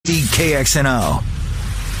KXNO.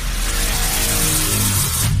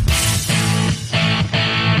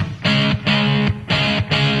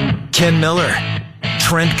 Ken Miller,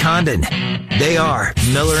 Trent Condon. They are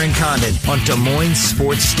Miller and Condon on Des Moines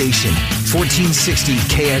Sports Station, 1460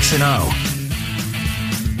 KXNO.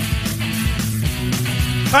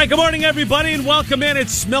 All right, good morning, everybody, and welcome in.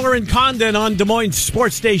 It's Miller and Condon on Des Moines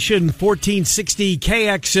Sports Station, 1460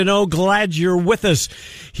 KXNO. Glad you're with us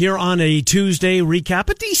here on a Tuesday recap,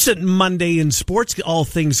 a decent Monday in sports, all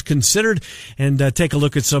things considered, and take a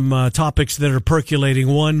look at some topics that are percolating,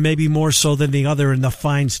 one maybe more so than the other in the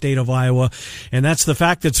fine state of Iowa, and that's the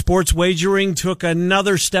fact that sports wagering took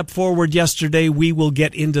another step forward yesterday. We will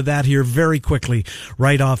get into that here very quickly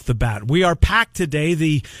right off the bat. We are packed today.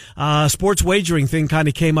 The sports wagering thing kind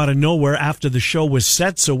of came out of nowhere after the show was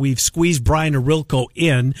set, so we've squeezed Brian Arilko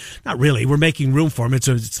in. Not really. We're making room for him.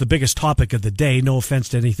 It's the biggest topic of the day. No offense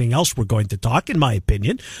to anything else we're going to talk, in my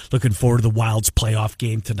opinion. Looking forward to the Wilds playoff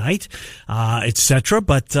game tonight, etc.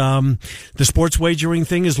 But the sports wagering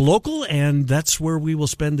thing is local, and that's where we will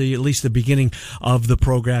spend at least the beginning of the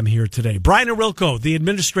program here today. Brian Arilko, the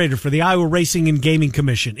administrator for the Iowa Racing and Gaming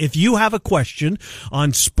Commission. If you have a question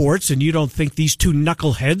on sports and you don't think these two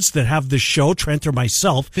knuckleheads that have this show, Trent or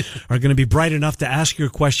myself, are going to be bright enough to ask your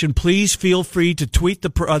question, please feel free to tweet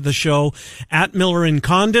the show at Miller and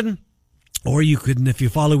Condon. Or you could, if you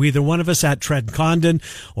follow either one of us, at Trent Condon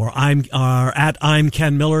or at I'm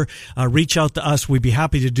Ken Miller, reach out to us. We'd be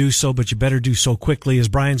happy to do so, but you better do so quickly, as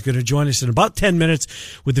Brian's going to join us in about 10 minutes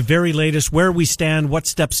with the very latest, where we stand, what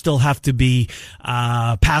steps still have to be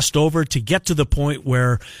passed over to get to the point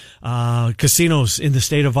where casinos in the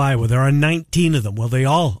state of Iowa, there are 19 of them. Well, they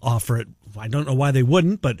all offer it. I don't know why they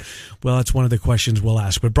wouldn't, but, well, that's one of the questions we'll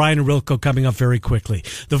ask. But Brian Arilko coming up very quickly.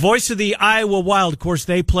 The voice of the Iowa Wild, of course,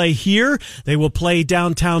 they play here. They will play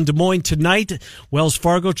downtown Des Moines tonight. Wells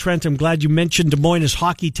Fargo. Trent, I'm glad you mentioned Des Moines as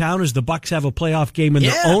hockey town, as the Bucks have a playoff game in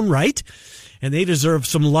their own right. And they deserve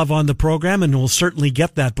some love on the program, and we'll certainly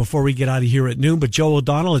get that before we get out of here at noon. But Joe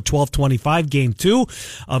O'Donnell at 12:25, Game 2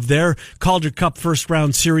 of their Calder Cup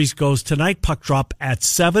first-round series goes tonight. Puck drop at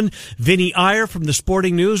 7. Vinny Iyer from the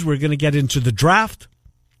Sporting News. We're going to get into the draft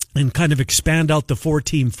and kind of expand out the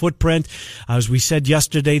 4-team footprint. As we said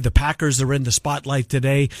yesterday, the Packers are in the spotlight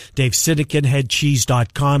today. Dave Sinekin,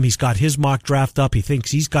 headcheese.com. He's got his mock draft up. He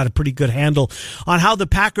thinks he's got a pretty good handle on how the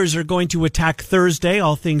Packers are going to attack Thursday,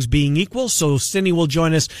 all things being equal. So Cine will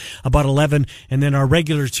join us about 11. And then our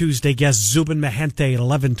regular Tuesday guest, Zubin Mehenti, at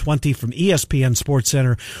 11:20 from ESPN Sports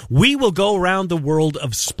Center. We will go around the world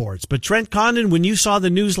of sports. But Trent Condon, when you saw the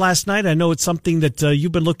news last night, I know it's something that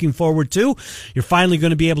you've been looking forward to. You're finally going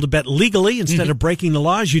to be able to bet legally instead of breaking the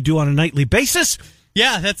law as you do on a nightly basis.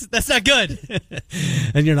 Yeah, that's not good.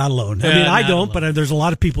 And you're not alone. I mean, I don't, but there's a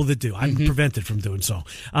lot of people that do. I'm prevented from doing so.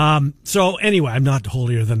 So anyway, I'm not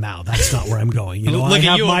holier than thou. That's not where I'm going. You know, I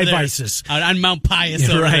have my vices. On Mount Pius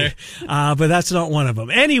over right there. But that's not one of them.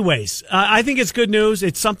 Anyways, I think it's good news.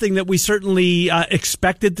 It's something that we certainly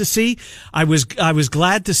expected to see. I was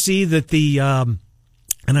glad to see that the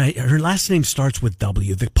her last name starts with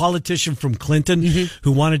W, the politician from Clinton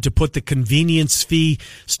who wanted to put the convenience fee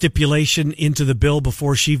stipulation into the bill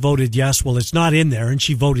before she voted yes. Well, it's not in there, and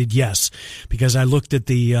she voted yes because I looked at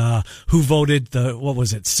the who voted what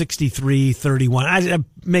was it, 63-31. I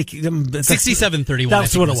make 67-31.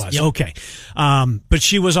 That's what it was. Yep. Okay. But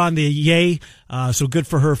she was on the yay, so good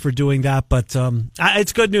for her for doing that. But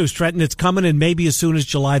it's good news, Trenton. It's coming, and maybe as soon as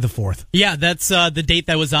July the 4th. Yeah, that's the date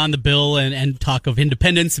that was on the bill, and talk of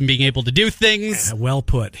independence and being able to do things. Well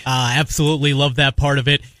put. Absolutely love that part of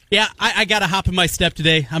it. Yeah, I got to hop in my step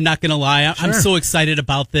today. I'm not going to lie. Sure. I'm so excited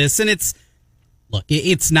about this. And it's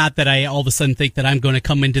not that I all of a sudden think that I'm going to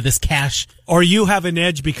come into this cash. Or you have an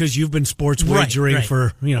edge because you've been sports wagering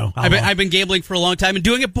for, I've been gambling for a long time and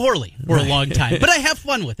doing it poorly for a long time. But I have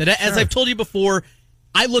fun with it. As I've told you before,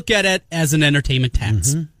 I look at it as an entertainment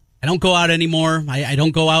tax. I don't go out anymore. I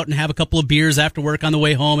don't go out and have a couple of beers after work on the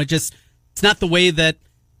way home. It's not the way that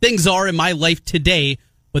things are in my life today,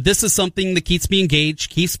 but this is something that keeps me engaged,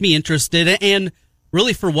 keeps me interested, and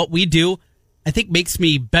really for what we do, I think makes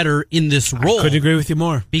me better in this role. I couldn't agree with you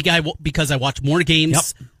more. Because I watch more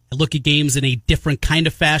games. Yep. I look at games in a different kind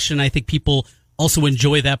of fashion. I think people also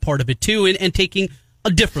enjoy that part of it too, and taking a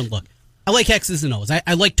different look. I like X's and O's.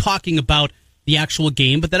 I like talking about the actual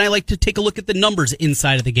game, but then I like to take a look at the numbers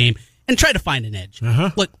inside of the game and try to find an edge.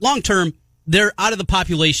 Look, long term, they're out of the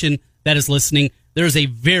population that is listening. There's a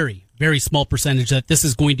very, very small percentage that this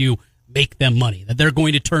is going to make them money, that they're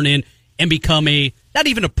going to turn in and become not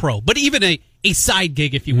even a pro, but even a side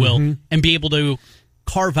gig, if you will, and be able to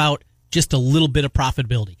carve out just a little bit of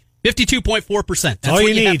profitability. 52.4%. That's all what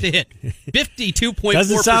you need. have to hit. 52.4%.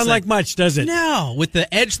 Doesn't sound like much, does it? No, with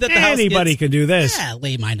the edge that the house Anybody gets, can do this. Yeah,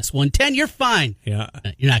 lay minus 110, you're fine. Yeah.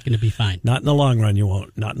 You're not going to be fine. Not in the long run, you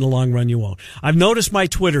won't. Not in the long run, you won't. I've noticed my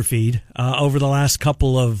Twitter feed over the last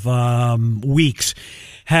couple of weeks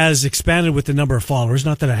has expanded with the number of followers.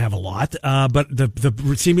 Not that I have a lot, but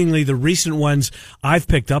the seemingly the recent ones I've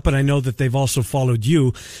picked up, and I know that they've also followed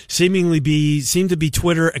you, seem to be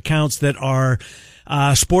Twitter accounts that are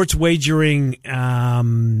sports wagering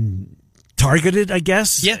targeted, I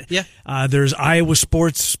guess. Yeah. There's Iowa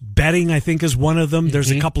Sports Betting, I think, is one of them.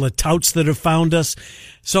 There's a couple of touts that have found us.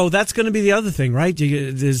 So that's going to be the other thing, right?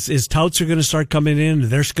 Is touts are going to start coming in.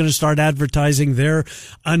 They're going to start advertising their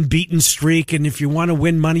unbeaten streak. And if you want to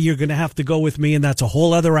win money, you're going to have to go with me. And that's a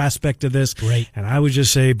whole other aspect of this. Right. And I would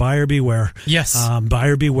just say buyer beware. Yes.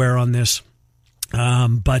 Buyer beware on this. There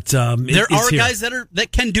are guys that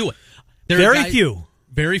can do it. Very few.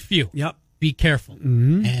 Very few. Yep. Be careful.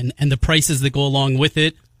 And the prices that go along with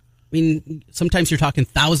it. I mean, sometimes you're talking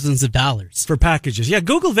thousands of dollars for packages. Yeah,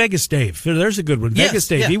 Google Vegas Dave. There's a good one. Yes, Vegas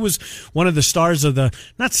Dave. yeah. He was one of the stars of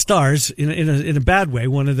not stars in a bad way. He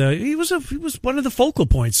was one of the focal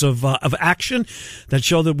points of action. That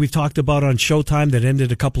show that we've talked about on Showtime that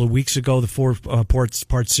ended a couple of weeks ago, the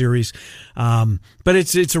 4-part series. But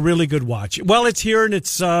it's a really good watch. Well, it's here and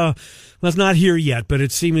it's not here yet, but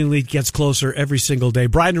it seemingly gets closer every single day.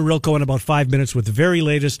 Brian and Rilko in about 5 minutes with the very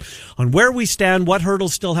latest on where we stand, what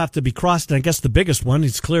hurdles still have to be crossed, and I guess the biggest one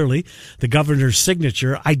is clearly the governor's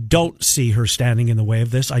signature. I don't see her standing in the way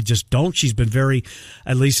of this. I just don't. She's been very,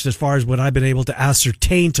 at least as far as what I've been able to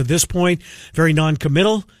ascertain to this point, very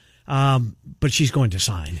non-committal. But she's going to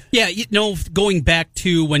sign. Yeah, going back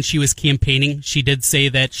to when she was campaigning, she did say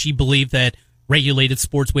that she believed that regulated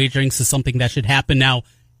sports wagering is something that should happen. Now,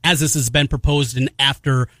 as this has been proposed and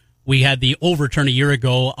after we had the overturn a year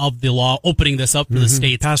ago of the law opening this up for the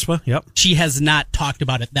states, PASPA, yep. She has not talked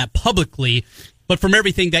about it that publicly. But from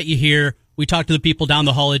everything that you hear, we talked to the people down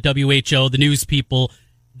the hall at WHO, the news people,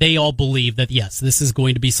 they all believe that, yes, this is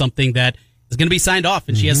going to be something that is going to be signed off.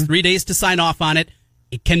 And she has 3 days to sign off on it.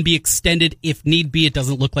 It can be extended if need be. It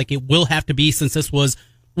doesn't look like it will have to be, since this was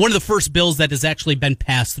one of the first bills that has actually been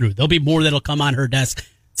passed through. There'll be more that'll come on her desk.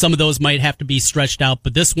 Some of those might have to be stretched out,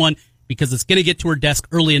 but this one, because it's going to get to her desk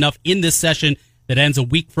early enough in this session that ends a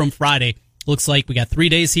week from Friday, looks like we got 3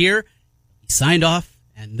 days here. He signed off,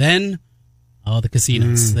 and then, the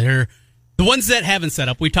casinos. They're the ones that haven't set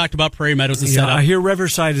up. We talked about Prairie Meadows is set up. I hear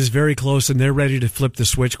Riverside is very close, and they're ready to flip the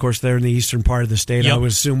switch. Of course, they're in the eastern part of the state. Yep. I would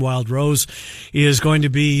assume Wild Rose is going to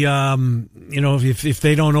be, if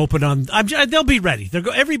they don't open on, they'll be ready.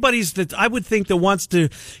 Everybody's that I would think that wants to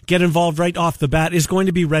get involved right off the bat is going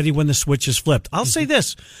to be ready when the switch is flipped. I'll say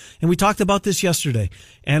this, and we talked about this yesterday,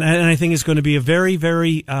 and I think it's going to be a very,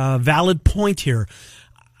 very valid point here.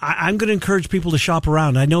 I'm going to encourage people to shop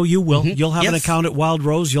around. I know you will. You'll have an account at Wild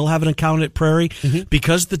Rose. You'll have an account at Prairie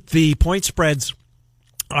because the point spreads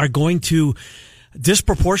are going to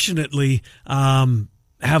disproportionately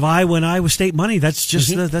have Iowa and Iowa State money. That's just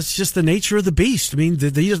the nature of the beast. I mean,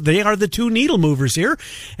 they are the two needle movers here,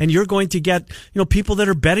 and you're going to get people that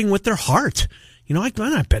are betting with their heart. I'm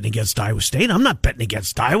not betting against Iowa State. I'm not betting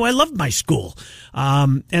against Iowa. I love my school.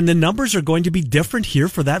 And the numbers are going to be different here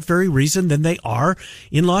for that very reason than they are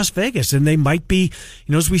in Las Vegas. And they might be,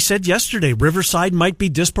 as we said yesterday, Riverside might be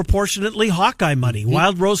disproportionately Hawkeye money.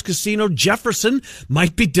 Wild Rose Casino Jefferson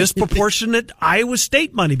might be disproportionate Iowa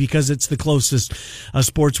State money because it's the closest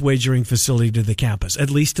sports wagering facility to the campus, at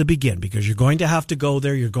least to begin, because you're going to have to go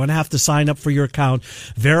there. You're going to have to sign up for your account,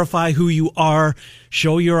 verify who you are,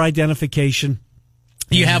 show your identification.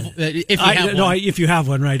 You have, if you have one. No, if you have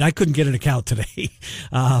one, right. I couldn't get an account today,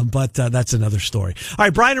 but that's another story. All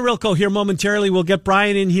right, Brian and Rilko here momentarily. We'll get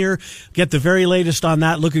Brian in here, get the very latest on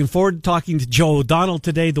that. Looking forward to talking to Joe O'Donnell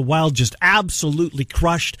today. The Wild just absolutely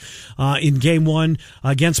crushed in Game 1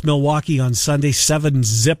 against Milwaukee on Sunday,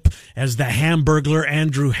 7-0 as the Hamburglar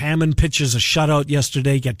Andrew Hammond pitches a shutout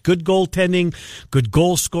yesterday. Get good goaltending, good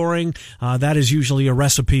goal scoring. That is usually a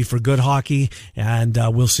recipe for good hockey, and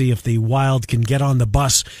we'll see if the Wild can get on the bus.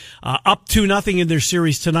 Up 2-0 in their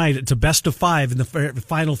series tonight. It's a best of 5, and the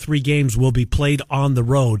final 3 games will be played on the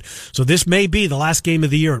road. So this may be the last game of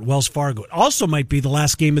the year at Wells Fargo. It also might be the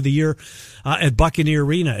last game of the year at Buccaneer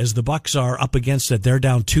Arena as the Bucs are up against it. They're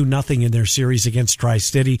down 2-0 in their series against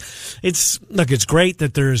Tri-City. It's great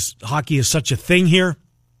that there's hockey is such a thing here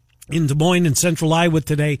in Des Moines and Central Iowa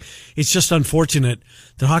today. It's just unfortunate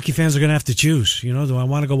that hockey fans are going to have to choose. Do I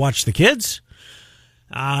want to go watch the kids?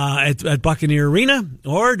 at Buccaneer Arena,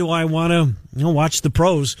 or do I want to watch the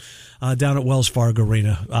pros down at Wells Fargo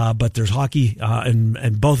Arena? But there's hockey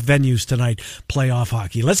in both venues tonight, playoff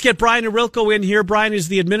hockey. Let's get Brian Arilko in here. Brian is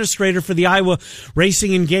the administrator for the Iowa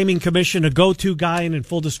Racing and Gaming Commission, a go-to guy, and in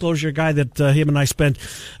full disclosure, a guy that him and I spent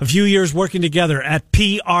a few years working together at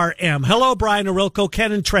PRM. Hello, Brian Arilko,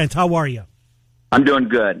 Ken and Trent. How are you? I'm doing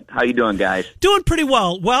good. How you doing, guys? Doing pretty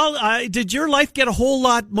well. Well, did your life get a whole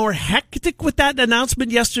lot more hectic with that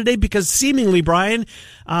announcement yesterday? Because seemingly, Brian,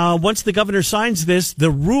 once the governor signs this,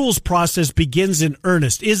 the rules process begins in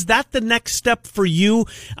earnest. Is that the next step for you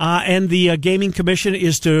and the Gaming Commission,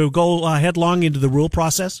 is to go headlong into the rule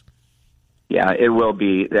process? Yeah, it will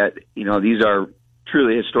be. That these are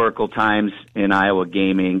truly historical times in Iowa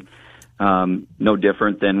gaming. No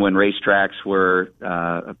different than when racetracks were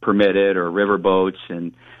permitted, or riverboats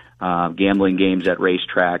and gambling games at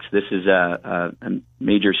racetracks. This is a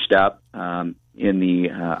major step in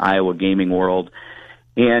the Iowa gaming world.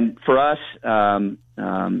 And for us,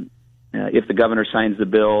 if the governor signs the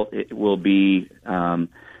bill, it will be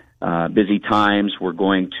busy times. We're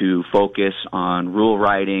going to focus on rule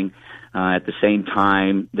writing. At the same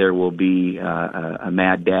time, there will be a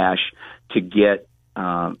mad dash to get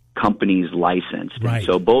companies licensed. Right.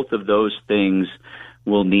 So both of those things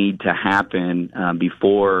will need to happen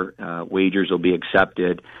before wagers will be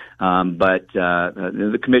accepted. But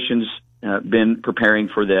the commission's been preparing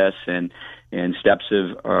for this, and steps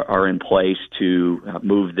are in place to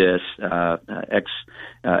move this as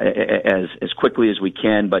quickly as we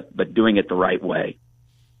can, but doing it the right way.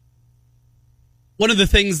 One of the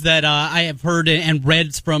things that I have heard and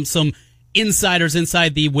read from some insiders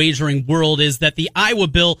inside the wagering world is that the Iowa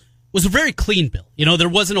bill was a very clean bill. There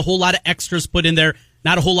wasn't a whole lot of extras put in there,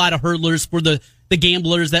 not a whole lot of hurdlers for the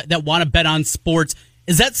gamblers that want to bet on sports.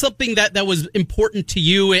 Is that something that was important to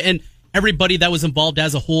you and everybody that was involved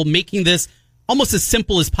as a whole, making this almost as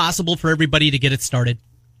simple as possible for everybody to get it started?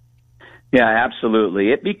 Yeah,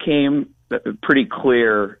 absolutely. It became pretty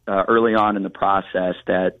clear early on in the process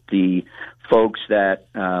that the folks that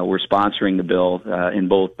were sponsoring the bill in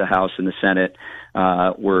both the House and the Senate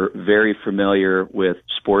were very familiar with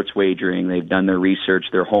sports wagering. They've done their research,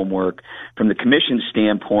 their homework. From the commission's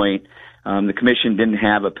standpoint, the commission didn't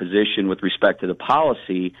have a position with respect to the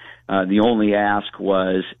policy. The only ask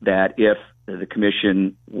was that if the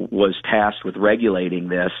commission was tasked with regulating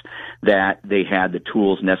this, that they had the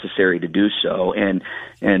tools necessary to do so.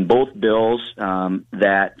 And both bills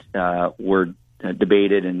that were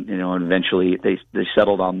debated and eventually they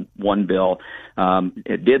settled on one bill,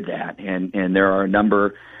 it did that. And there are a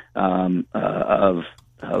number of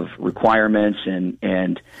requirements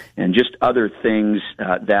and just other things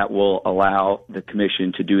that will allow the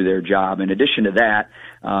commission to do their job. In addition to that,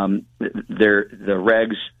 the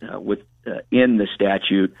regs in the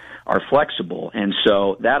statute are flexible, and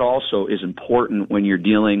so that also is important when you're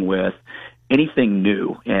dealing with anything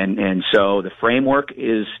new. And so the framework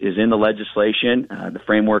is in the legislation. The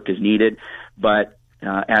framework is needed, but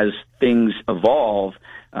as things evolve,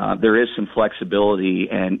 there is some flexibility,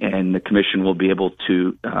 and the commission will be able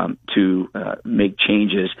to make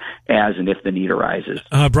changes as and if the need arises.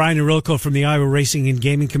 Brian Arilko from the Iowa Racing and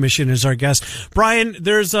Gaming Commission is our guest. Brian,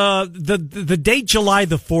 there's the date July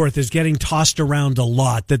the 4th is getting tossed around a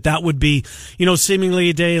lot. That would be seemingly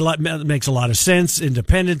a day that makes a lot of sense.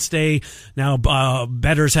 Independence Day. Now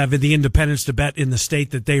bettors have the independence to bet in the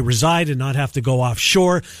state that they reside and not have to go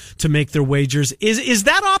offshore to make their wagers. Is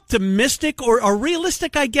that optimistic or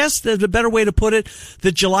realistic? I guess the better way to put it,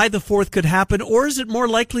 that July the 4th could happen, or is it more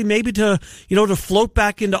likely maybe to float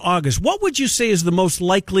back into August? What would you say is the most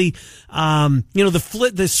likely?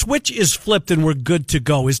 The switch is flipped and we're good to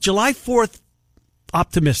go. Is July 4th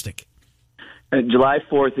optimistic? July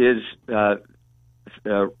 4th is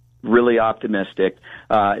really optimistic.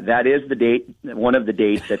 That is the date, one of the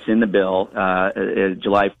dates that's in the bill.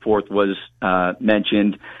 July 4th was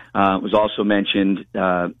mentioned. Was also mentioned.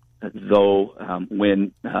 Though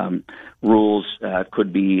when rules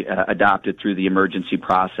could be adopted through the emergency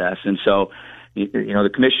process. And so,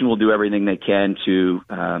 the commission will do everything they can to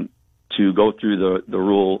go through the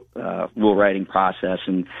rule writing process,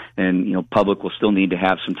 and public will still need to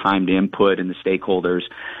have some time to input, and the stakeholders.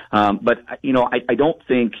 But I don't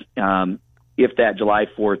think if that July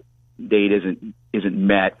 4th date isn't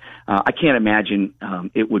met, I can't imagine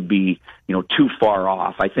it would be too far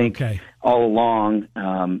off. I think all along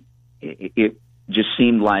it just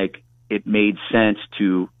seemed like it made sense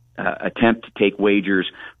to attempt to take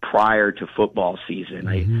wagers prior to football season.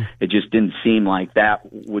 Mm-hmm. It just didn't seem like that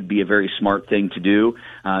would be a very smart thing to do.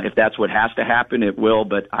 If that's what has to happen, it will.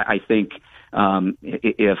 But I think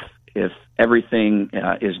if if everything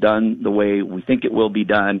is done the way we think it will be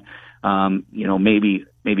done, maybe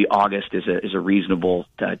August is a reasonable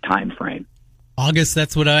time frame. August,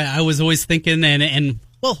 that's what I was always thinking, and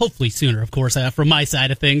well, hopefully sooner, of course, from my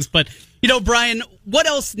side of things. But, Brian, what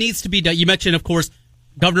else needs to be done? You mentioned, of course,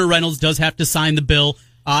 Governor Reynolds does have to sign the bill.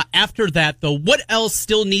 After that, though, what else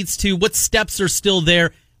still what steps are still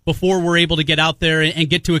there before we're able to get out there and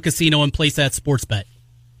get to a casino and place that sports bet?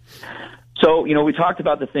 So, we talked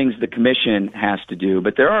about the things the commission has to do,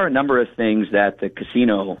 but there are a number of things that the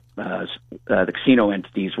casino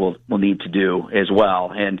entities will need to do as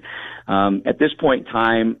well. And at this point in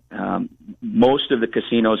time, most of the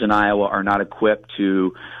casinos in Iowa are not equipped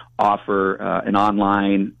to offer an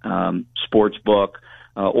online sports book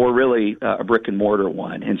or really a brick and mortar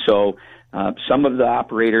one. And so some of the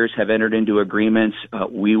operators have entered into agreements.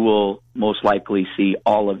 We will most likely see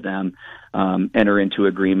all of them enter into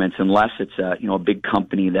agreements unless it's a big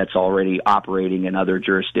company that's already operating in other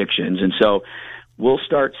jurisdictions. And so we'll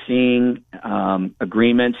start seeing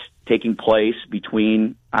agreements taking place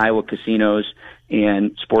between Iowa casinos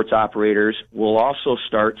and sports operators. We'll also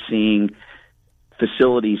start seeing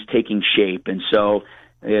facilities taking shape. And so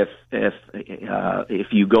if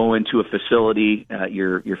you go into a facility,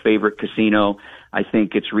 your favorite casino, I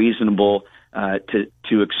think it's reasonable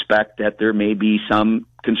to expect that there may be some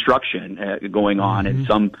construction going on in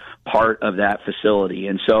some part of that facility.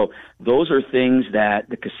 And so those are things that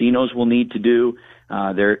the casinos will need to do.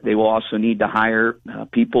 They will also need to hire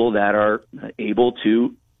people that are able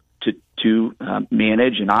to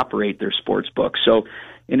manage and operate their sports books. So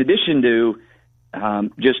in addition to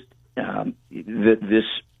this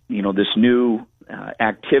new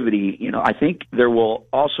activity, I think there will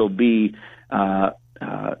also be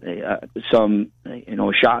some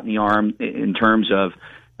a shot in the arm in terms of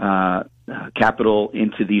capital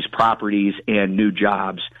into these properties and new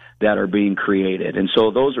jobs that are being created. And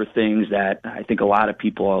so those are things that I think a lot of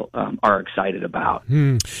people are excited about.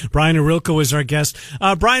 Brian Arilko is our guest.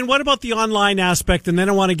 Brian, what about the online aspect? And then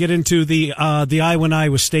I want to get into the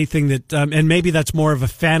Iowa State thing that, and maybe that's more of a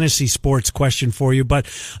fantasy sports question for you, but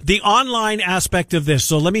the online aspect of this.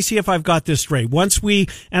 So let me see if I've got this straight. Once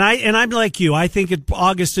I'm like you, I think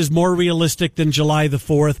August is more realistic than July the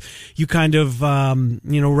 4th. You kind of,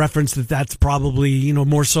 referenced that that's probably,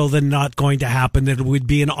 more so than not going to happen, that it would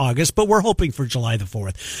be in August, but we're hoping for July the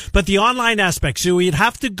 4th. But the online aspect, so you'd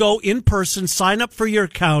have to go in person, sign up for your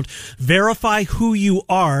account, verify who you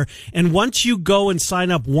are, and once you go and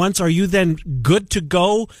sign up once, are you then good to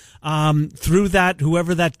go through that,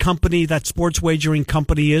 whoever that company, that sports wagering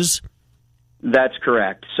company is? That's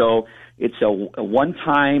correct. So it's a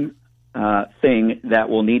one-time thing that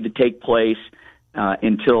will need to take place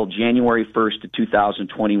until January 1st of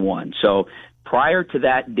 2021. So prior to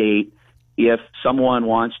that date, if someone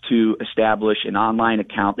wants to establish an online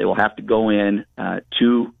account, they will have to go in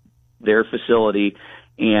to their facility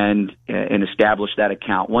and establish that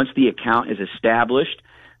account. Once the account is established,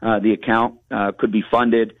 the account could be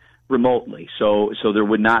funded remotely. So there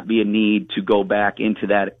would not be a need to go back into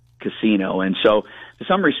that casino. And so, to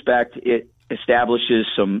some respect, it establishes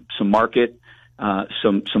some markets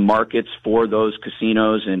for those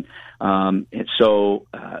casinos, and so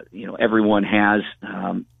everyone has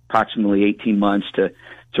approximately 18 months to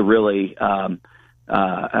really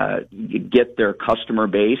get their customer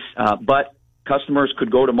base. But customers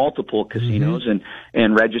could go to multiple casinos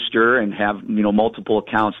and register and have multiple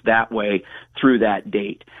accounts that way through that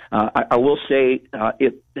date. I will say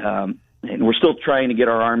and we're still trying to get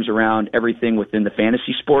our arms around everything within the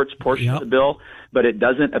fantasy sports portion of the bill, but it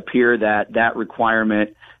doesn't appear that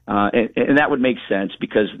requirement. And that would make sense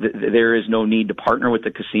because there is no need to partner with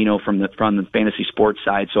the casino from the fantasy sports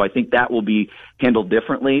side. So I think that will be handled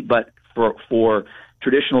differently. But for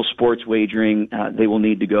traditional sports wagering, they will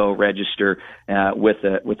need to go register with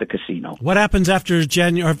the casino. What happens after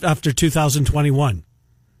after 2021?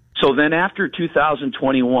 So then after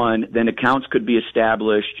 2021, then accounts could be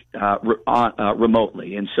established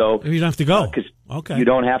remotely. And so you don't have to go. Okay. You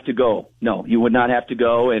don't have to go. No, you would not have to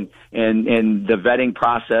go. And the vetting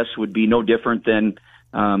process would be no different than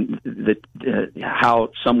how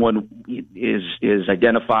someone is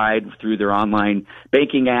identified through their online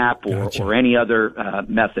banking app or any other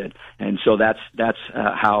method. And so that's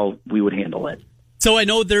how we would handle it. So I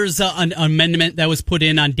know there's an amendment that was put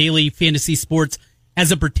in on daily fantasy sports as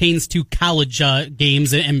it pertains to college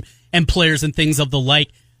games and players and things of the like.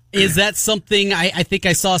 Is that something, I think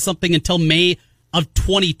I saw something until May of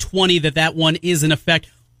 2020 that one is in effect.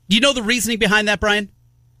 Do you know the reasoning behind that, Brian?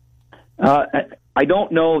 I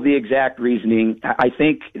don't know the exact reasoning. I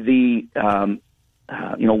think the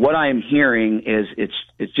what I am hearing is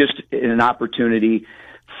it's just an opportunity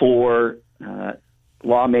for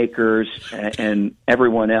lawmakers and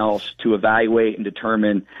everyone else to evaluate and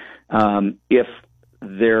determine if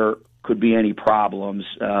there could be any problems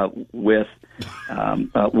with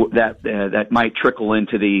that might trickle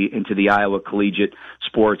into the Iowa collegiate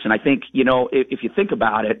sports. And I think, if you think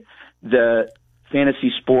about it, the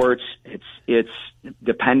fantasy sports, it's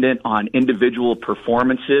dependent on individual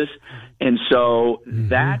performances. And so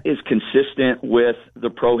that is consistent with the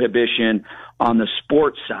prohibition on the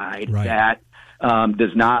sports side that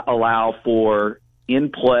does not allow for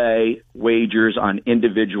in-play wagers on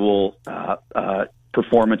individual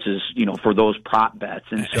performances, for those prop bets.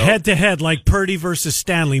 And so, head-to-head, like Purdy versus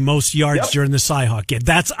Stanley, most yards during the Cy-Hawk game.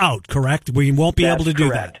 That's out, correct? We won't be able to do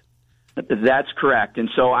that. That's correct. And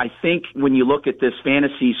so I think when you look at this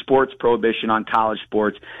fantasy sports prohibition on college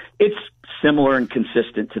sports, it's similar and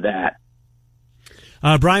consistent to that.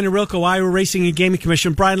 Brian Arilko, Iowa Racing and Gaming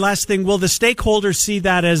Commission. Brian, last thing, will the stakeholders see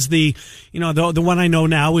that as the one I know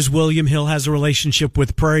now is William Hill has a relationship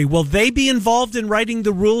with Prairie. Will they be involved in writing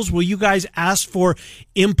the rules? Will you guys ask for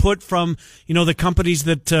input from, the companies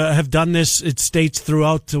that have done this? It states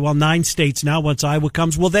throughout, 9 states now once Iowa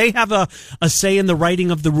comes. Will they have a say in the writing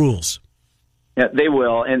of the rules? Yeah, they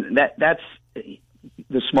will. And that's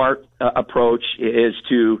the smart approach, is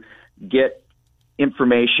to get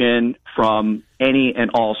information from any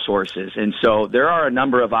and all sources. And so there are a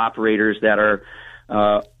number of operators that are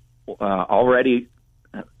already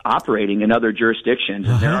operating in other jurisdictions.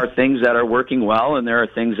 And there are things that are working well, and there are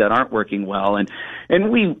things that aren't working well.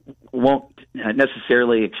 And we won't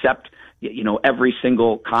necessarily accept every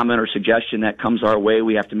single comment or suggestion that comes our way.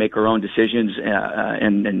 We have to make our own decisions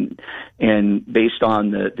and based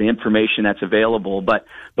on the information that's available. But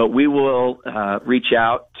we will reach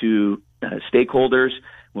out to stakeholders.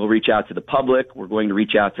 We'll reach out to the public. We're going to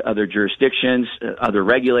reach out to other jurisdictions, other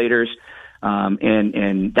regulators,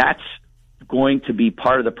 and that's going to be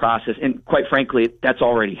part of the process. And quite frankly, that's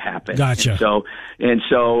already happened. Gotcha. And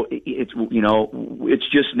so it's it's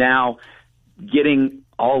just now getting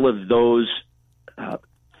all of those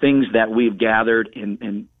things that we've gathered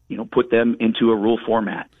and put them into a rule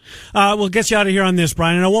format. We'll get you out of here on this,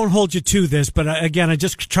 Brian, and I won't hold you to this, but again, I'm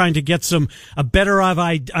just trying to get a better of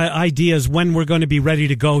ideas when we're going to be ready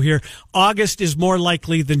to go here. August is more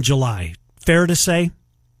likely than July. Fair to say?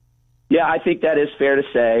 Yeah, I think that is fair to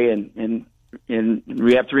say, and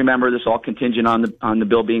we have to remember this all contingent on the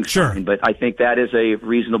bill being signed, but I think that is a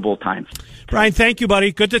reasonable time. Brian, thank you,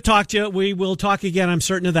 buddy. Good to talk to you. We will talk again, I'm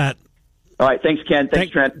certain of that. All right, thanks, Ken.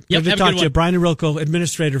 Thanks, Trent. Good to talk to you. Brian Arilko,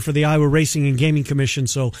 administrator for the Iowa Racing and Gaming Commission.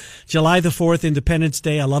 So July the 4th, Independence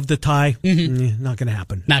Day. I love the tie. Not going to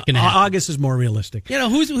happen. Not going to happen. August is more realistic.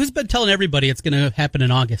 Who's been telling everybody it's going to happen in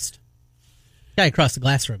August? Guy across the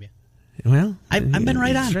glass from you. Well, I've been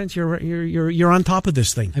right on. Trent, you're on top of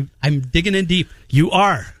this thing. I'm digging in deep. You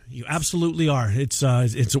are. You absolutely are. It's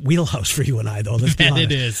a wheelhouse for you and I, though. Let's be honest.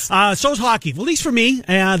 It is. So's hockey. Well, at least for me.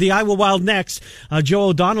 The Iowa Wild next. Joe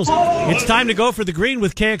O'Donnell's. It's time to go for the green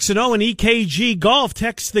with KXNO and EKG Golf.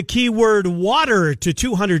 Text the keyword water to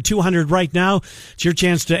 200-200 right now. It's your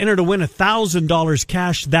chance to enter to win $1,000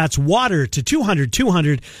 cash. That's water to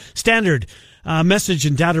 200-200. Standard message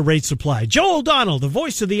and data rate supply. Joe O'Donnell, the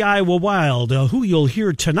voice of the Iowa Wild, who you'll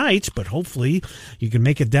hear tonight, but hopefully you can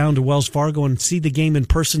make it down to Wells Fargo and see the game in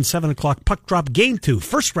person. 7 o'clock puck drop game 2,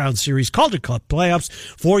 first round series, Calder Cup playoffs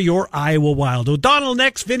for your Iowa Wild. O'Donnell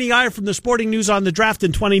next. Vinny Iyer from the Sporting News on the Draft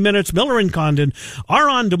in 20 minutes. Miller and Condon are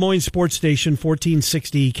on Des Moines Sports Station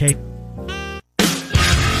 1460 K.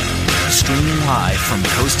 Streaming live from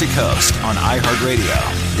coast to coast on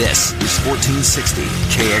iHeartRadio. This is 1460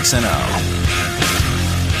 KXNO.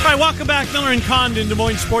 All right, welcome back. Miller and Condon, Des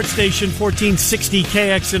Moines Sports Station, 1460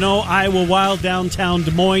 KXNO. Iowa Wild, downtown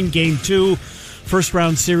Des Moines, Game 2. First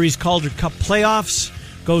round series, Calder Cup playoffs.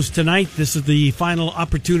 Goes tonight. This is the final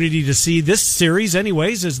opportunity to see this series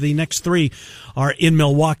anyways, as the next 3 are in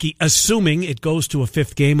Milwaukee, assuming it goes to a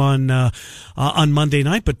 5th game on Monday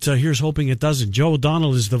night. But here's hoping it doesn't. Joe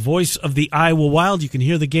O'Donnell is the voice of the Iowa Wild. You can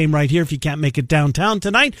hear the game right here if you can't make it downtown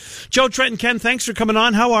tonight. Joe, Trent, and Ken, thanks for coming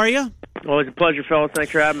on. How are you? Always a pleasure, fellas.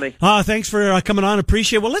 Thanks for having me. Thanks for coming on.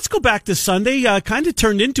 Appreciate it. Well, let's go back to Sunday. Kind of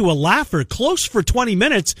turned into a laugher, close for 20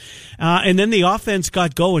 minutes, and then the offense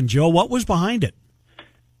got going. Joe, what was behind it?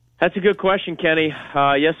 That's a good question, Kenny.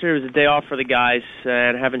 Yesterday was a day off for the guys,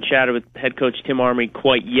 and I haven't chatted with head coach Tim Army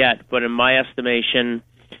quite yet, but in my estimation,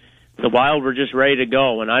 the Wild were just ready to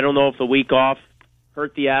go, and I don't know if the week off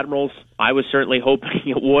hurt the Admirals. I was certainly hoping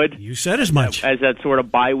it would. You said as much. As that sort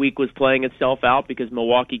of bye week was playing itself out, because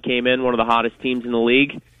Milwaukee came in, one of the hottest teams in the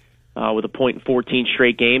league. with a point in 14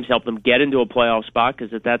 straight games, helped them get into a playoff spot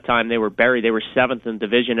because at that time they were buried. They were 7th in the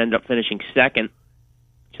division, ended up finishing 2nd.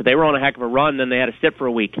 So they were on a heck of a run, then they had to sit for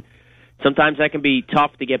a week. Sometimes that can be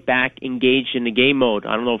tough to get back engaged in the game mode.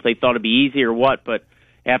 I don't know if they thought it'd be easy or what, but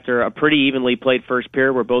after a pretty evenly played first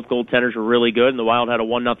period where both goaltenders were really good and the Wild had a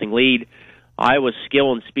 1-0 lead, Iowa's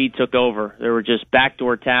skill and speed took over. There were just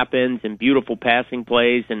backdoor tap-ins and beautiful passing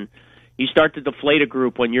plays, and you start to deflate a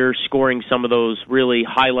group when you're scoring some of those really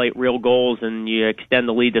highlight reel goals and you extend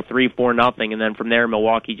the lead to 3-4-0, and then from there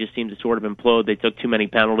Milwaukee just seemed to sort of implode. They took too many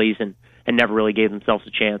penalties and never really gave themselves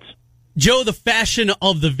a chance. Joe, the fashion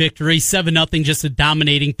of the victory, 7-0, just a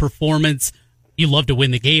dominating performance. You love to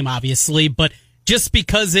win the game, obviously, but just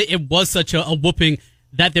because it was such a whooping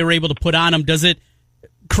that they were able to put on them, does it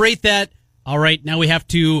create that, all right, now we have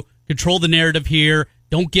to control the narrative here,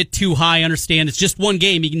 don't get too high, understand it's just one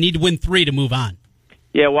game, you need to win 3 to move on?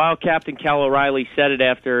 Yeah, Wild Captain Cal O'Reilly said it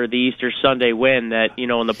after the Easter Sunday win that, in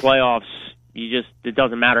the playoffs, it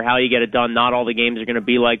doesn't matter how you get it done. Not all the games are going to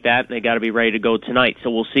be like that, and they got to be ready to go tonight. So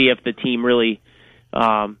we'll see if the team really,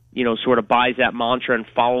 sort of buys that mantra and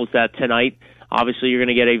follows that tonight. Obviously, you're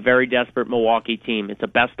going to get a very desperate Milwaukee team. It's a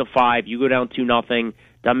best of 5. You go down 2-0.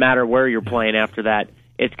 Doesn't matter where you're playing after that.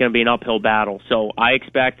 It's going to be an uphill battle. So I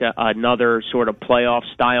expect another sort of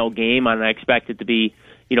playoff-style game, and I expect it to be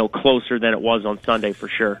closer than it was on Sunday for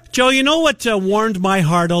sure. Joe, you know what warmed my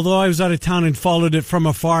heart, although I was out of town and followed it from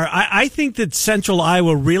afar? I think that Central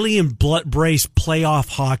Iowa really embraced playoff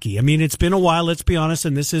hockey. I mean, it's been a while, let's be honest,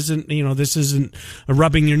 and this isn't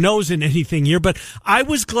rubbing your nose in anything here, but I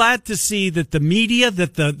was glad to see that the media,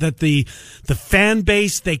 that the fan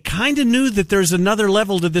base, they kind of knew that there's another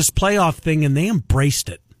level to this playoff thing, and they embraced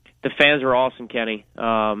it. The fans are awesome, Kenny.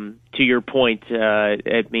 To your point,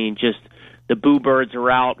 just the Boo Birds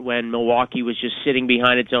are out when Milwaukee was just sitting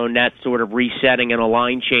behind its own net, sort of resetting in a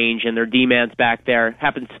line change, and their D-man's back there.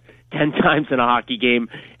 Happens 10 times in a hockey game,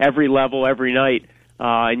 every level, every night.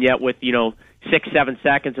 And yet with, 6-7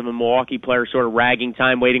 seconds of a Milwaukee player sort of ragging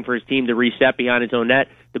time, waiting for his team to reset behind his own net,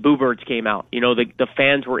 the Boo Birds came out. The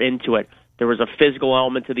fans were into it. There was a physical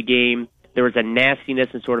element to the game. There was a nastiness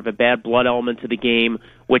and sort of a bad blood element to the game,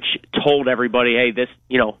 which told everybody, hey, this,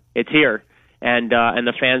 it's here. And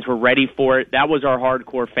the fans were ready for it. That was our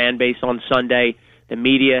hardcore fan base on Sunday. The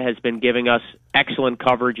media has been giving us excellent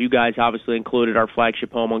coverage. You guys obviously included, our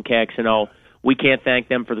flagship home on KXNO. We can't thank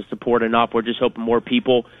them for the support enough. We're just hoping more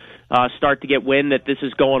people start to get wind that this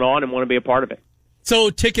is going on and want to be a part of it.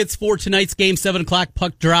 So tickets for tonight's game, 7 o'clock,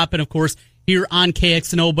 puck drop, and of course here on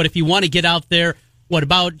KXNO. But if you want to get out there, what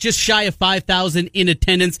about just shy of 5,000 in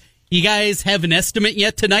attendance? You guys have an estimate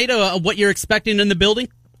yet tonight of what you're expecting in the building?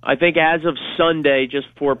 I think as of Sunday, just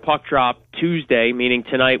for puck drop Tuesday, meaning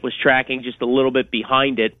tonight, was tracking just a little bit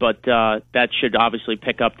behind it, but that should obviously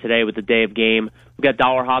pick up today with the day of game. We've got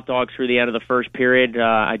dollar hot dogs through the end of the first period.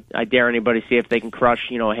 I dare anybody see if they can crush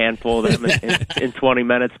a handful of them in 20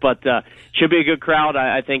 minutes, but should be a good crowd.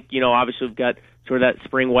 I think obviously we've got sort of that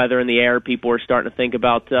spring weather in the air. People are starting to think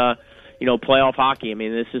about playoff hockey. I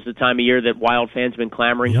mean, this is the time of year that Wild fans have been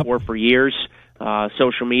clamoring for years.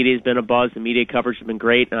 Social media has been a buzz. The media coverage has been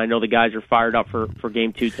great, and I know the guys are fired up for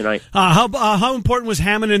Game 2 tonight. How important was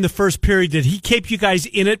Hammond in the first period? Did he keep you guys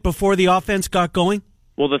in it before the offense got going?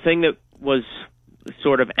 Well, the thing that was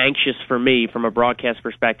sort of anxious for me from a broadcast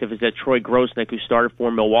perspective is that Troy Grosnick, who started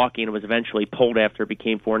for Milwaukee and was eventually pulled after it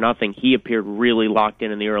became 4-0, he appeared really locked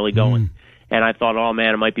in the early going. And I thought, oh,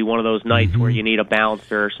 man, it might be one of those nights where you need a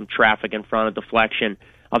bouncer or some traffic in front, of deflection.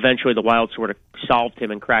 Eventually, the Wild sort of solved him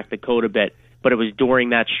and cracked the code a bit. But it was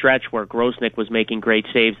during that stretch where Grosnick was making great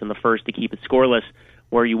saves in the first to keep it scoreless,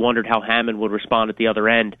 where you wondered how Hammond would respond at the other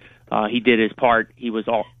end. He did his part. He was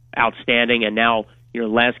outstanding. And now,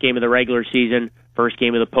 last game of the regular season, first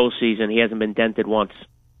game of the postseason, he hasn't been dented once.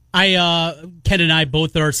 Ken and I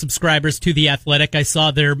both are subscribers to The Athletic. I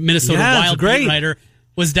saw their Minnesota Wild beat writer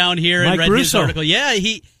was down here and read his article. Yeah,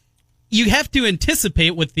 you have to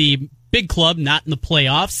anticipate with the big club not in the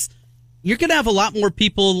playoffs, you're going to have a lot more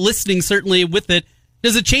people listening, certainly, with it.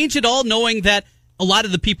 Does it change at all, knowing that a lot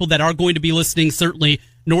of the people that are going to be listening, certainly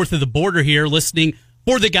north of the border here, listening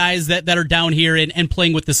for the guys that are down here and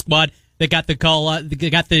playing with the squad that got the call,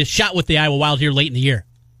 got the shot with the Iowa Wild here late in the year?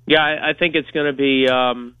 Yeah, I think it's going to be,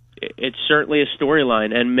 it's certainly a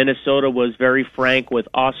storyline. And Minnesota was very frank with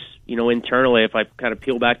us, internally, if I kind of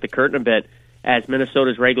peel back the curtain a bit, as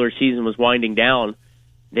Minnesota's regular season was winding down.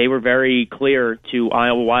 They were very clear to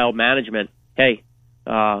Iowa Wild management, hey,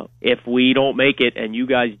 if we don't make it and you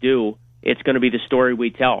guys do, it's going to be the story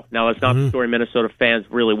we tell. Now, that's not the story Minnesota fans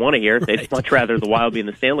really want to hear. They'd much rather the Wild be in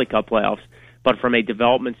the Stanley Cup playoffs. But from a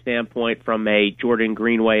development standpoint, from a Jordan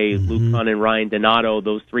Greenway, Luke Hunt, and Ryan Donato,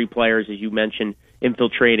 those three players, as you mentioned,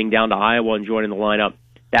 infiltrating down to Iowa and joining the lineup,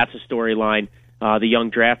 that's a storyline. The young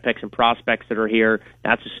draft picks and prospects that are here,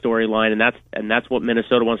 that's a storyline, and that's what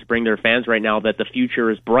Minnesota wants to bring their fans right now, that the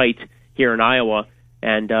future is bright here in Iowa.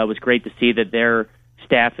 And it was great to see that their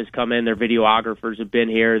staff has come in, their videographers have been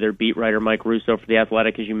here, their beat writer Mike Russo for The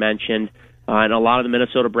Athletic, as you mentioned, and a lot of the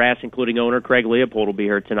Minnesota brass, including owner Craig Leopold, will be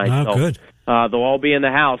here tonight. Oh, so, good. They'll all be in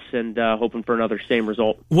the house and hoping for another same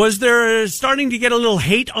result. Was there starting to get a little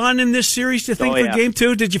hate on in this series, do you think, for Game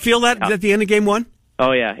 2? Did you feel that at the end of Game 1?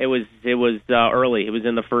 Oh yeah, it was early. It was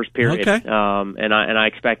in the first period, okay. And I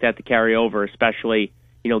expect that to carry over, especially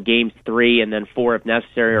games 3 and then 4 if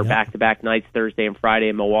necessary, or back-to-back nights, Thursday and Friday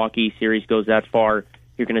in Milwaukee. Series goes that far,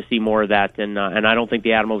 you're going to see more of that, and I don't think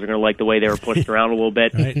the Admirals are going to like the way they were pushed around a little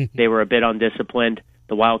bit. Right. They were a bit undisciplined.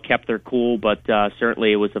 The Wild kept their cool, but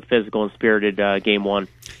certainly it was a physical and spirited Game 1.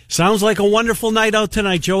 Sounds like a wonderful night out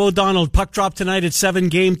tonight. Joe O'Donnell, puck drop tonight at 7,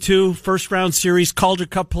 Game 2, first-round series, Calder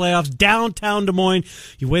Cup playoffs, downtown Des Moines.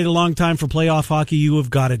 You wait a long time for playoff hockey, you have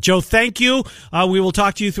got it. Joe, thank you. We will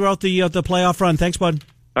talk to you throughout the playoff run. Thanks, bud.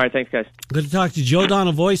 All right, thanks, guys. Good to talk to Joe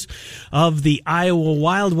O'Donnell, voice of the Iowa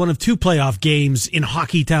Wild, one of 2 playoff games in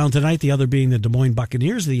Hockey Town tonight, the other being the Des Moines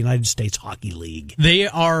Buccaneers of the United States Hockey League. They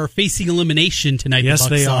are facing elimination tonight. Yes,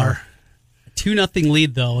 the Bucks they are. 2-0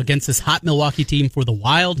 lead, though, against this hot Milwaukee team for the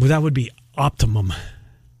Wild. Well, that would be optimum.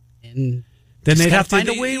 And then they'd have to find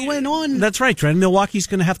a way to win on. That's right, Trent. Milwaukee's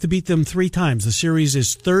going to have to beat them 3 times. The series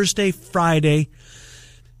is Thursday, Friday,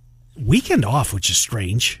 weekend off, which is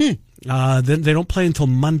strange. Then they don't play until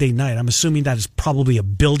Monday night. I'm assuming that is probably a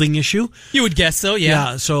building issue. You would guess so,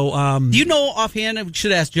 yeah. So, do you know offhand? I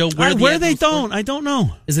should ask Joe where they don't. I don't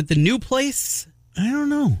know. Is it the new place? I don't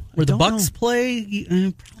know. Where the Bucks play?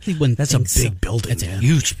 Probably wouldn't. That's a big building. That's a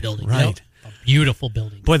huge building, right? Yep. A beautiful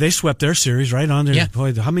building. Boy, they swept their series right on there. Yeah.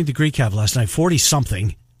 Boy, how many did Greek have last night?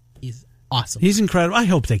 40-something. He's awesome. He's incredible. I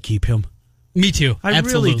hope they keep him. Me too. I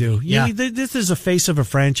Absolutely. really do. Yeah. This is a face of a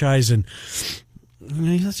franchise, and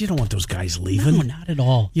you don't want those guys leaving. No, not at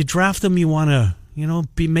all. You draft them, you want to,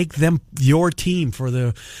 make them your team for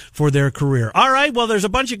their career. All right, well, there's a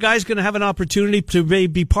bunch of guys going to have an opportunity to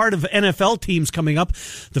be part of NFL teams coming up.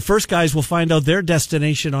 The first guys will find out their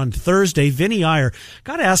destination on Thursday. Vinny Iyer,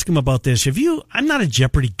 got to ask him about this. I'm not a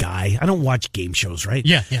Jeopardy guy. I don't watch game shows, right?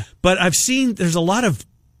 Yeah. But I've seen there's a lot of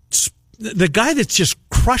the guy that's just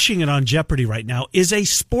crushing it on Jeopardy right now is a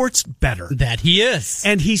sports bettor. That he is.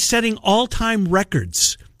 And he's setting all-time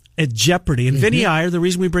records at Jeopardy. And Vinny Iyer, the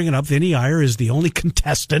reason we bring it up, Vinny Iyer is the only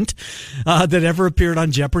contestant that ever appeared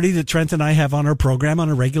on Jeopardy that Trent and I have on our program on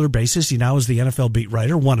a regular basis. He now is the NFL beat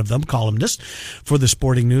writer, one of them, columnist for the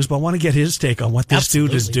Sporting News. But I want to get his take on what this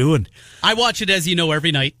dude is doing. I watch it, as you know,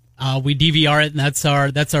 every night. We DVR it, and that's our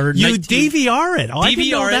You DVR it? Oh, I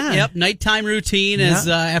didn't know that. Yep, nighttime routine. As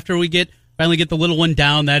after we finally get the little one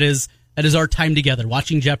down, that is our time together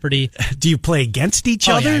watching Jeopardy. Do you play against each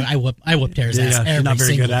other? Yeah, I whip Tara's ass every not very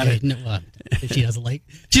single good at day. it. No,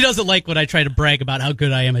 she doesn't like when I try to brag about how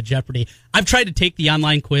good I am at Jeopardy. I've tried to take the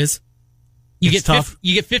online quiz. You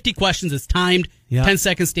get 50 questions. It's timed. 10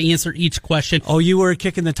 seconds to answer each question. Oh, you were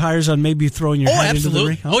kicking the tires on maybe throwing your head into the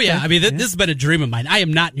ring? Oh, yeah. I mean, this has been a dream of mine. I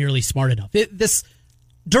am not nearly smart enough.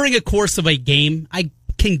 During a course of a game, I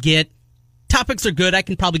can get topics are good. I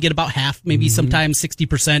can probably get about half, maybe sometimes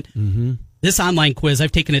 60%. This online quiz,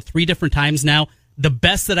 I've taken it 3 different times now. The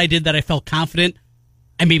best that I did that I felt confident,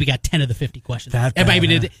 I maybe got 10 of the 50 questions.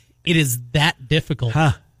 It is that difficult.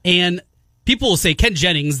 Huh. And people will say Ken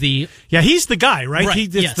Jennings, he's the guy, right?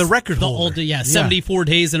 It's the record holder. 74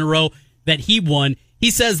 days in a row that he won. He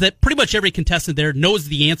says that pretty much every contestant there knows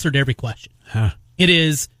the answer to every question. Huh. It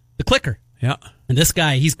is the clicker. Yeah. And this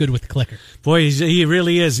guy, he's good with the clicker. Boy, he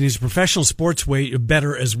really is. And he's a professional sports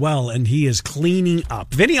bettor as well. And he is cleaning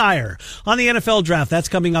up. Vinny Iyer on the NFL draft. That's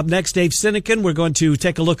coming up next. Dave Sinekin. We're going to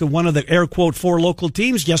take a look at one of the air quote 4 local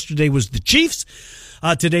teams. Yesterday was the Chiefs.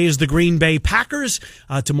 Today is the Green Bay Packers.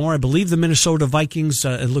 Tomorrow, I believe, the Minnesota Vikings.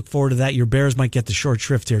 Look forward to that. Your Bears might get the short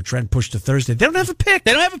shrift here. Trent pushed to Thursday. They don't have a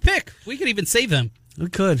pick. We could even save them. We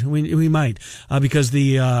could. We might. Because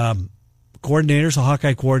the coordinators, the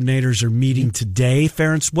Hawkeye coordinators, are meeting today.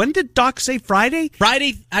 Ferentz, when did Doc say Friday?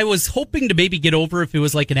 Friday. I was hoping to maybe get over if it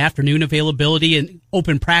was like an afternoon availability and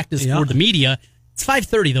open practice for the media. It's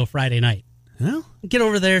 5:30 though Friday night. Well, get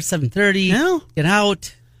over there 7:30. Well, get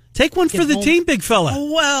out. Take one for the team, big fella.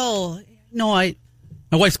 Oh, well, no, my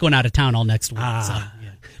wife's going out of town all next week.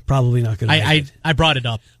 Probably not going to make it. I brought it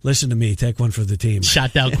up. Listen to me. Take one for the team.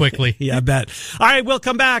 Shot down quickly. Yeah, I bet. All right, we'll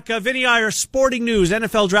come back. Vinny Iyer, Sporting News,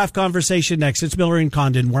 NFL Draft Conversation next. It's Miller and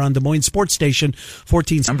Condon. We're on Des Moines Sports Station,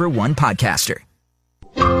 14. Number one podcaster.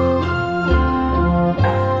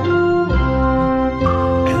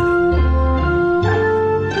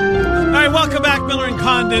 Welcome back, Miller and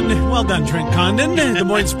Condon. Well done, Trent Condon. Des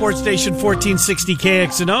Moines Sports Station, 1460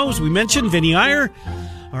 KXNO. As we mentioned, Vinny Iyer,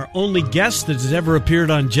 our only guest that has ever appeared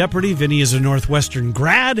on Jeopardy. Vinny is a Northwestern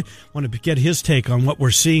grad. Want to get his take on what we're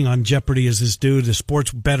seeing on Jeopardy as this dude, the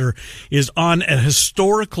sports bettor, is on a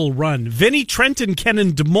historical run. Vinny, Trent, and Ken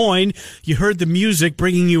in Des Moines. You heard the music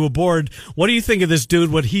bringing you aboard. What do you think of this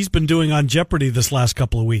dude, what he's been doing on Jeopardy this last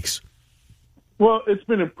couple of weeks? Well, it's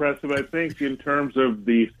been impressive, I think, in terms of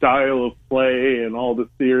the style of play and all the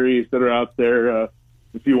theories that are out there.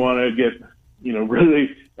 If you want to get,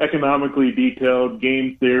 really economically detailed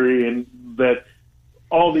game theory, and that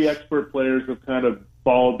all the expert players have kind of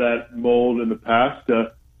followed that mold in the past.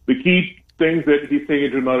 The key things that he's taken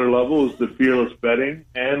to another level is the fearless betting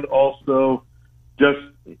and also just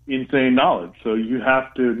insane knowledge. So you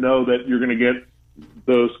have to know that you're going to get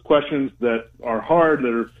those questions that are hard,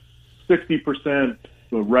 that are 60%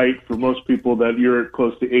 right for most people, that you're at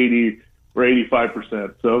close to 80 or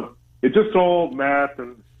 85%. So it's just all math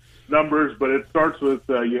and numbers, but it starts with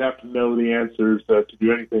you have to know the answers to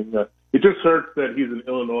do anything. It just hurts that he's an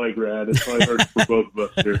Illinois grad. It probably hurts for both of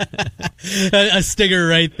us here. A stinger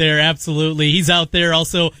right there, absolutely. He's out there.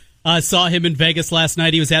 Also saw him in Vegas last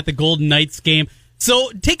night. He was at the Golden Knights game. So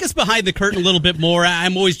take us behind the curtain a little bit more.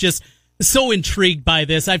 I'm always just so intrigued by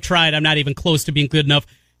this. I've tried. I'm not even close to being good enough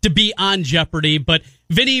to be on Jeopardy. But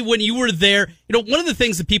Vinny, when you were there, one of the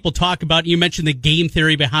things that people talk about, you mentioned the game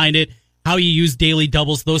theory behind it, how you use daily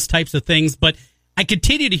doubles, those types of things. But I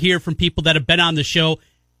continue to hear from people that have been on the show,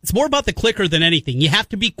 it's more about the clicker than anything. You have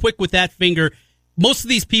to be quick with that finger. Most of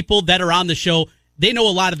these people that are on the show, they know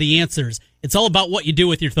a lot of the answers. It's all about what you do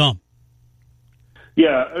with your thumb.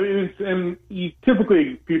 Yeah,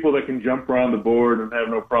 typically people that can jump around the board and have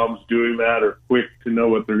no problems doing that, or quick to know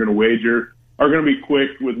what they're going to wager, are going to be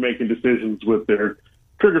quick with making decisions with their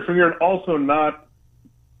trigger finger, and also not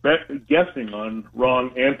guessing on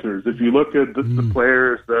wrong answers. If you look at the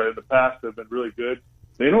players in the past that have been really good,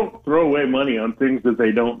 they don't throw away money on things that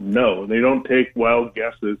they don't know. They don't take wild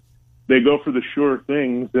guesses. They go for the sure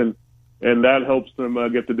things, and that helps them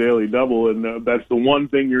get the daily double. And that's the one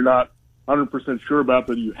thing you're not 100% sure about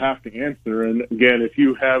that you have to answer. And again, if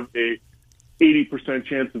you have a 80%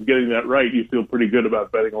 chance of getting that right, you feel pretty good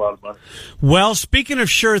about betting a lot of money. Well, speaking of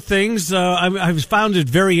sure things, I've found it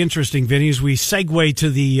very interesting, Vinny, as we segue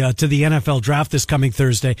to the NFL draft this coming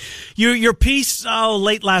Thursday. Your piece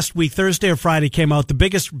late last week, Thursday or Friday, came out, the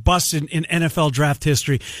biggest bust in NFL draft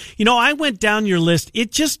history. I went down your list.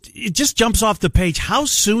 It just jumps off the page how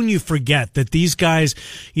soon you forget that these guys,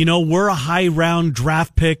 were a high round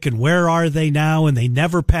draft pick, and where are they now? And they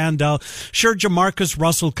never panned out. Sure, Jamarcus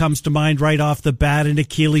Russell comes to mind right off the bat, and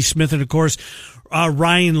Akili Smith, and of course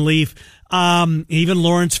Ryan Leaf, even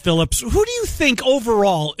Lawrence Phillips. Who do you think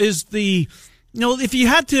overall is the, if you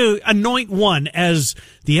had to anoint one as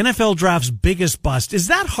the NFL draft's biggest bust, is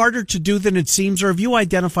that harder to do than it seems, or have you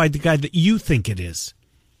identified the guy that you think it is?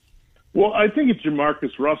 Well, I think it's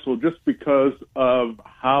Jamarcus Russell, just because of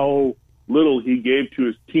how little he gave to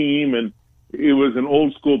his team, and it was an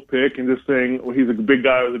old school pick, and just saying, well, he's a big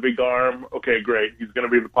guy with a big arm. Okay, great. He's going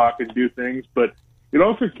to be in the pocket and do things. But it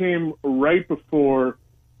also came right before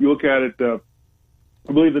you look at it.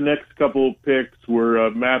 I believe the next couple picks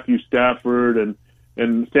were Matthew Stafford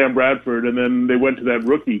and Sam Bradford, and then they went to that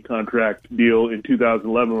rookie contract deal in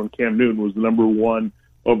 2011 when Cam Newton was the number one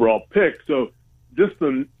overall pick. So just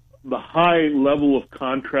the high level of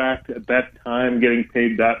contract at that time, getting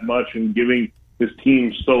paid that much and giving his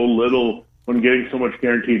team so little when getting so much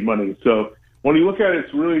guaranteed money. So when you look at it,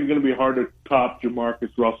 it's really going to be hard to top Jamarcus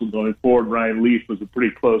Russell going forward. Ryan Leaf was a pretty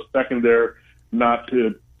close second there, not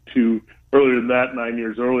to earlier than that, 9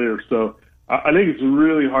 years earlier. So I think it's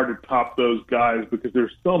really hard to top those guys because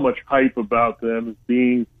there's so much hype about them as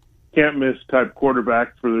being can't-miss type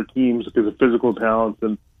quarterbacks for their teams because of physical talents,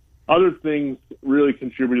 and other things really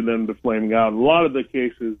contributed them to flaming out. In a lot of the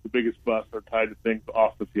cases, the biggest busts are tied to things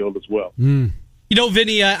off the field as well.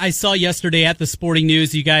 Vinny, I saw yesterday at the Sporting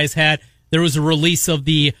News there was a release of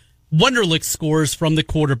the Wonderlic scores from the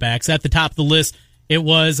quarterbacks. At the top of the list, it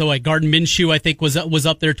was Gardner Minshew, I think, was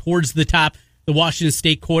up there towards the top, the Washington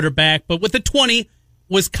State quarterback. But with the 20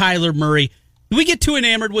 was Kyler Murray. Do we get too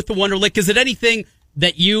enamored with the Wonderlic? Is it anything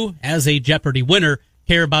that you, as a Jeopardy winner,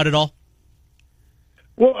 care about at all?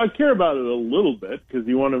 Well, I care about it a little bit because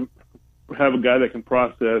you want to have a guy that can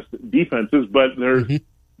process defenses, but there's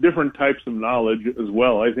different types of knowledge as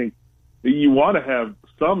well. I think you want to have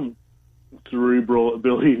some cerebral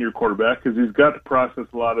ability in your quarterback because he's got to process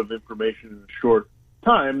a lot of information in a short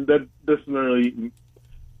time. That doesn't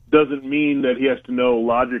mean that he has to know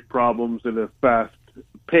logic problems in a fast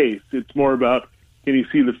pace. It's more about, can he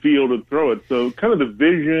see the field and throw it? So kind of the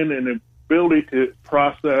vision and ability to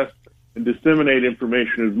process and disseminate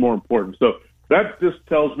information is more important. So that just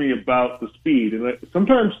tells me about the speed. And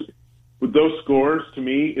sometimes with those scores, to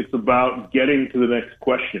me, it's about getting to the next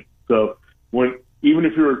question. So even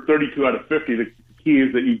if you were 32 out of 50, the key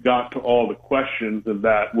is that you got to all the questions and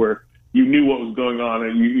that where you knew what was going on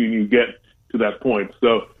and you get to that point.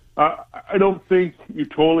 So I don't think you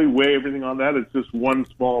totally weigh everything on that. It's just one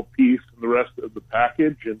small piece in the rest of the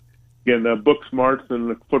package. And again, the book smarts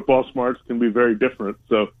and the football smarts can be very different.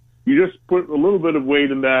 So you just put a little bit of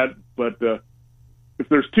weight in that. But if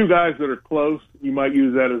there's two guys that are close, you might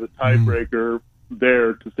use that as a tiebreaker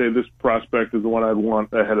there to say this prospect is the one I'd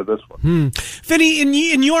want ahead of this one. Vinny,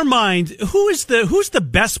 in your mind, who's the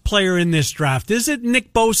best player in this draft? Is it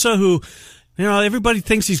Nick Bosa, who, everybody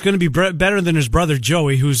thinks he's going to be better than his brother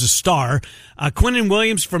Joey, who's a star? Quinnen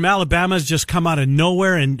Williams from Alabama has just come out of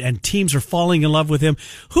nowhere, and teams are falling in love with him.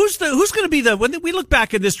 Who's going to be when we look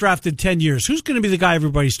back at this draft in 10 years, who's going to be the guy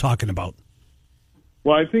everybody's talking about?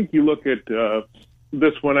 Well, I think you look at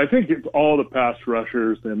this one. I think it's all the pass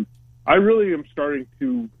rushers, and I really am starting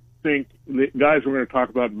to think the guys we're going to talk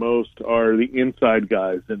about most are the inside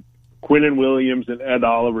guys, and Quinnen Williams and Ed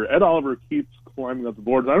Oliver. Ed Oliver keeps climbing up the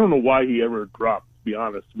boards. I don't know why he ever dropped, to be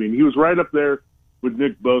honest. I mean, he was right up there with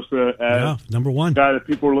Nick Bosa as number one guy that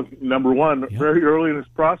people were looking number one very early in his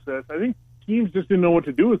process. I think teams just didn't know what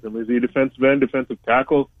to do with him. Is he a defensive end, defensive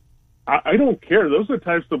tackle? I don't care. Those are the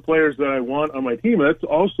types of players that I want on my team. And that's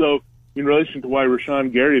also in relation to why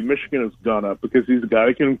Rashawn Gary of Michigan has gone up, because he's a guy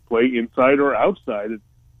that can play inside or outside. And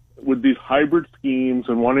with these hybrid schemes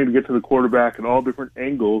and wanting to get to the quarterback in all different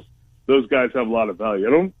angles, those guys have a lot of value. I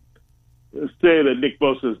don't say that Nick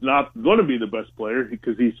Bosa is not going to be the best player,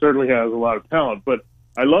 because he certainly has a lot of talent, but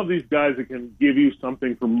I love these guys that can give you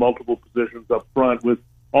something from multiple positions up front. With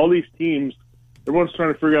all these teams, everyone's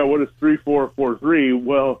trying to figure out what is 3-4, 4-3.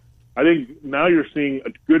 Well, I think now you're seeing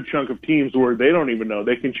a good chunk of teams where they don't even know.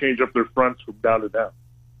 They can change up their fronts from down to down.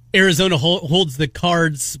 Arizona holds the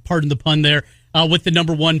cards, pardon the pun there, with the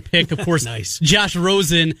number one pick. Of course, nice. Josh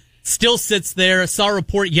Rosen still sits there. I saw a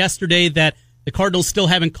report yesterday that the Cardinals still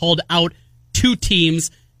haven't called out two teams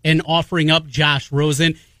and offering up Josh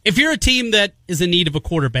Rosen. If you're a team that is in need of a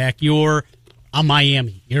quarterback, you're a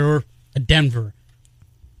Miami, you're a Denver,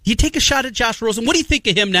 do you take a shot at Josh Rosen? What do you think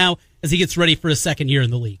of him now as he gets ready for his second year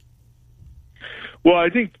in the league? Well, I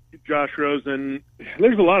think Josh Rosen,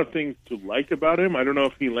 there's a lot of things to like about him. I don't know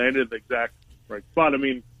if he landed the exact right spot. I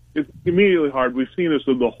mean, it's immediately hard. We've seen this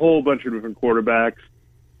with a whole bunch of different quarterbacks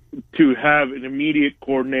to have an immediate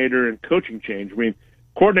coordinator and coaching change. I mean,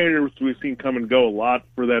 coordinators we've seen come and go a lot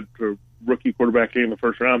for that rookie quarterback game in the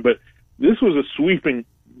first round, but this was a sweeping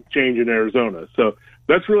change in Arizona. So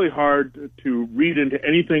that's really hard to read into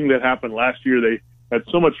anything that happened last year. They had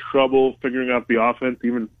so much trouble figuring out the offense,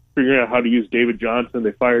 even figuring out how to use David Johnson.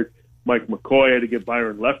 They fired Mike McCoy, had to get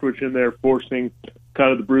Byron Leftwich in there, forcing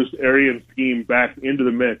kind of the Bruce Arians scheme back into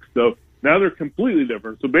the mix. So now they're completely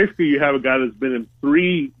different. So basically you have a guy that's been in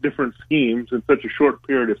three different schemes in such a short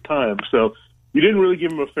period of time. So you didn't really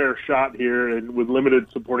give him a fair shot here, and with limited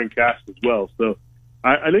supporting cast as well. So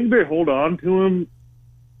I think they hold on to him,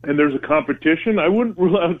 and there's a competition. I wouldn't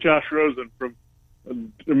rule out Josh Rosen from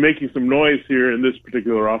making some noise here in this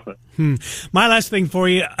particular offense. My last thing for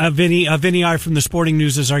you, Vinny I from the Sporting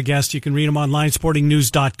News is our guest. You can read him online,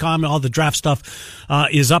 sportingnews.com. All the draft stuff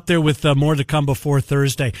is up there with more to come before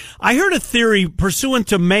Thursday. I heard a theory pursuant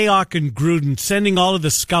to Mayock and Gruden sending all of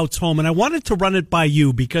the scouts home, and I wanted to run it by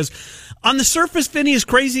you because on the surface, Vinny, as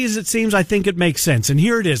crazy as it seems, I think it makes sense. And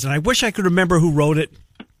here it is, and I wish I could remember who wrote it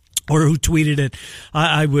or who tweeted it.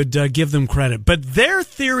 I would give them credit. But their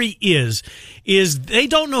theory is they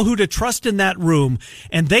don't know who to trust in that room,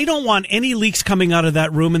 and they don't want any leaks coming out of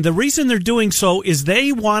that room. And the reason they're doing so is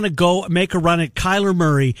they want to go make a run at Kyler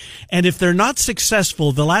Murray. And if they're not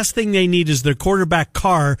successful, the last thing they need is their quarterback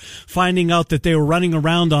Carr finding out that they were running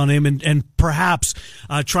around on him and perhaps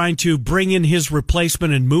trying to bring in his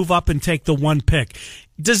replacement and move up and take the one pick.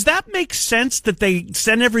 Does that make sense that they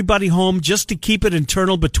send everybody home just to keep it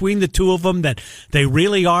internal between the two of them, that they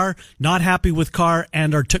really are not happy with Carr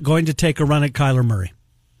and are going to take a run at Kyler Murray?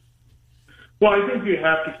 Well, I think you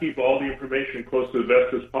have to keep all the information close to the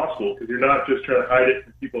vest as possible, because you're not just trying to hide it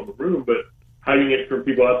from people in the room, but hiding it from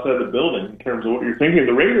people outside the building in terms of what you're thinking.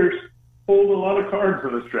 The Raiders hold a lot of cards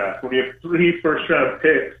in this draft. When you have 3 first-round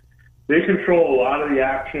picks, they control a lot of the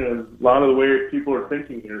action and a lot of the way people are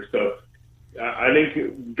thinking here. So I think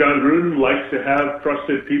John Gruden likes to have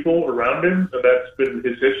trusted people around him, and that's been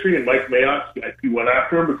his history. And Mike Mayock, he went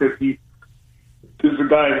after him because he is a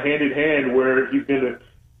guy hand in hand where he's going to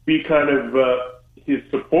be kind of his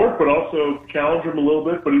support, but also challenge him a little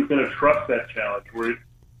bit. But he's going to trust that challenge. Where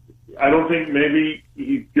I don't think maybe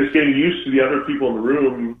he's just getting used to the other people in the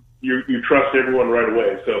room. You trust everyone right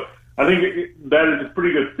away. So I think that is a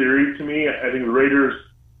pretty good theory to me. I think the Raiders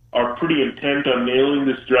are pretty intent on nailing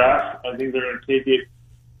this draft. I think they're going to take it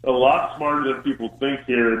a lot smarter than people think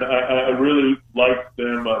here. And I really like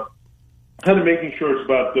them kind of making sure it's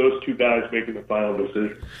about those 2 guys making the final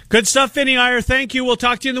decision. Good stuff, Vinny Iyer. Thank you. We'll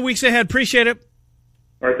talk to you in the weeks ahead. Appreciate it.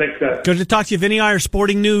 All right, thanks, guys. Good to talk to you, Vinny Iyer,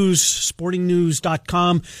 Sporting News,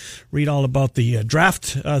 sportingnews.com. Read all about the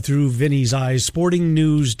draft through Vinny's eyes,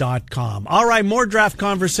 sportingnews.com. All right, more draft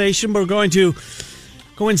conversation. We're going to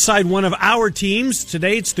go inside one of our teams.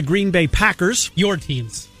 Today it's the Green Bay Packers. Your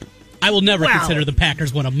teams. I will never consider the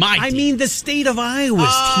Packers one of my teams. I mean the state of Iowa's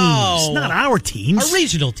teams, not our teams. A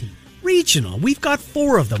regional team. Regional. We've got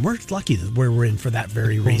 4 of them. We're lucky that we're in for that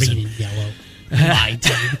very reason. Green and yellow. My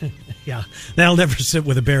team. Yeah, that'll never sit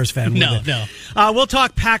with a Bears fan. No. We'll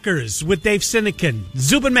talk Packers with Dave Sinekin,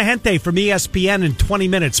 Zubin Mehenti from ESPN in 20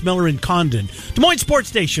 minutes. Miller and Condon, Des Moines Sports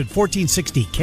Station, 1460.